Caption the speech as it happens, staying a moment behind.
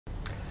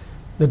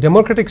The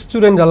Democratic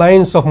Student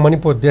Alliance of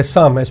Manipur,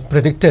 Desam, has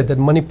predicted that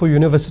Manipur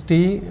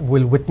University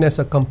will witness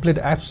a complete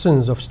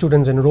absence of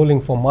students enrolling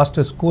for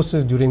master's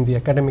courses during the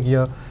academic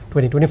year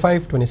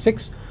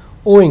 2025-26,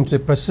 owing to the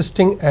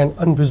persisting and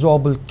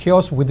unresolvable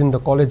chaos within the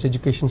college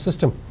education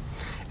system.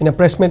 In a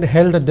press meet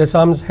held at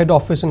Desam's head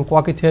office in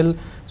Kwakithel,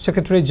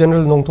 Secretary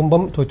General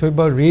Nongtumbam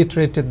Toitoiba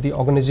reiterated the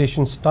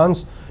organization's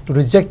stance to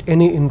reject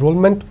any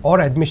enrollment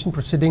or admission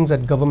proceedings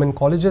at government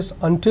colleges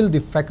until the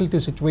faculty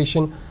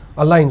situation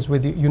aligns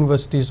with the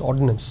university's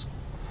ordinance.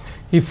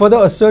 He further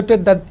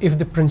asserted that if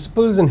the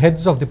principals and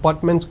heads of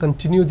departments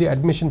continue the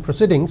admission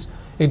proceedings,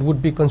 it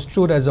would be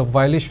construed as a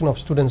violation of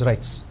students'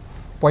 rights.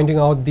 Pointing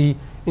out the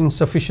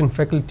insufficient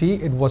faculty,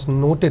 it was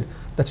noted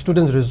that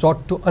students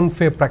resort to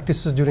unfair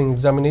practices during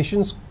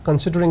examinations,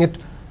 considering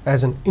it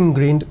as an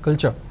ingrained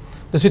culture.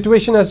 The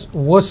situation has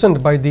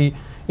worsened by the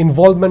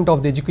involvement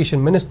of the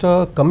Education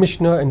Minister,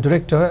 Commissioner and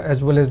Director,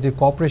 as well as the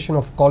cooperation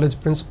of college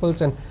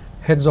principals and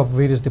heads of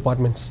various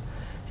departments.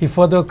 He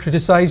further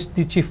criticized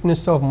the Chief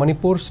Minister of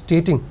Manipur,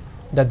 stating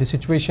that the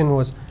situation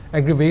was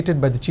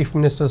aggravated by the Chief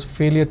Minister's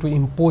failure to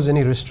impose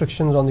any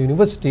restrictions on the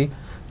university,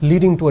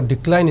 leading to a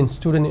decline in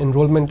student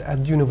enrollment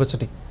at the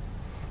university.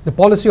 The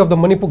policy of the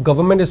Manipur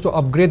government is to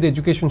upgrade the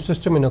education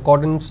system in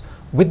accordance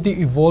with the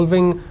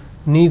evolving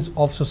needs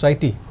of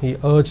society. He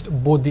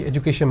urged both the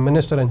Education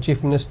Minister and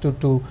Chief Minister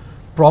to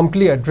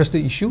promptly address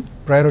the issue,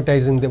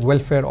 prioritizing the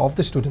welfare of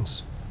the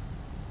students.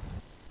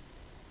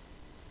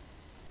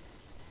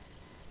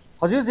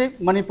 Hojik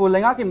Manipur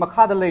lenga ki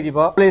makhada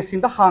leiriba place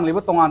sinda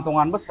hangliba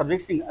tongan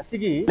subject sing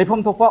asigi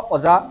lefom thopa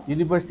oja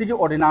university ki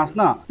ordinance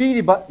na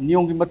piriba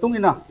niyong gi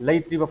matungina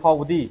leitriba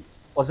fawdi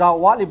oja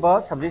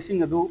waliba subject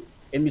sing adu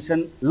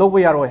admission lobo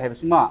yaroi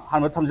habsima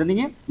hanba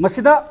thamjaningi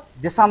masida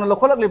desam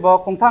lokholak liba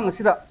kongthang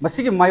asida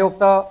masigi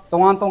mayokta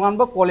tongan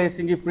ba college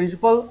sing gi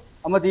principal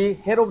amadi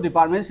head of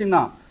department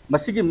singna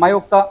masigi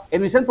mayokta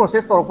admission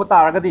process torokpa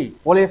taragadi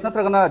college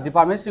natragana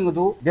department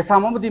singudu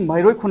desam amadi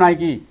mairoi khunai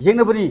gi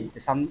yengnabani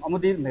desam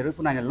amadi mairoi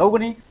khunai na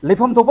logani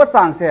lefam thopa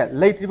sangse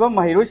leitriba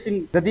mairoi sing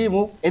dadi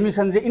mu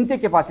admission je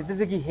intake capacity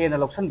degi hena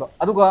loksanba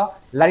aduga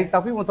larik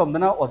tapi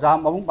mutamdana oja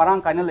mabung barang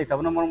kaina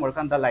leitabana morom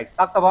orkanda like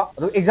taktaba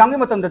adu exam ge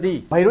matamdadi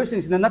mairoi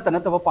sing sina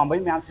nataba pambai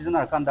myam season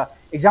arkanda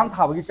exam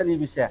thabagi chani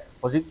bise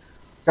hojik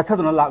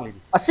chathaduna lakli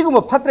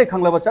asiguma phatre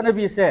khanglaba chani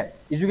bise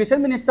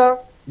education minister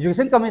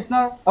education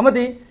commissioner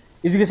amadi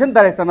Education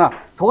Director na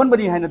thogan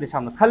bani haina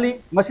desam na khali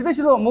masida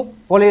sido amuk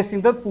college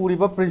singda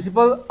puriba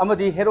principal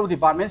amadi head of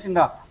department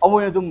singda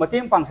amoy dum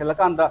mateng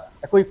pangselakanda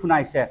akoi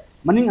khunai se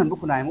maning hanbu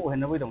khunai mo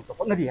henna boidam to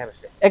poknadi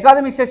habse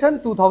academic session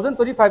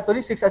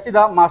 2025-26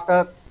 asida master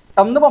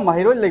tamnaba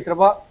mahiroi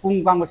leitraba pung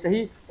bang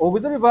sahi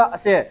ogidoriba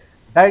ase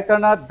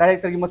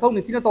director gi mathau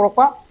nitina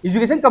torokpa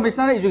education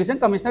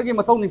commissioner gi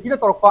mathau nitina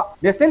torokpa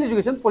national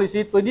education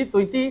policy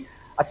 2020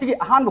 asigi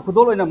ahan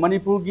khudol oina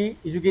manipur gi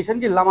education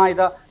gi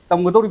lamaida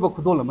tamgodori ba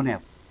khudol mane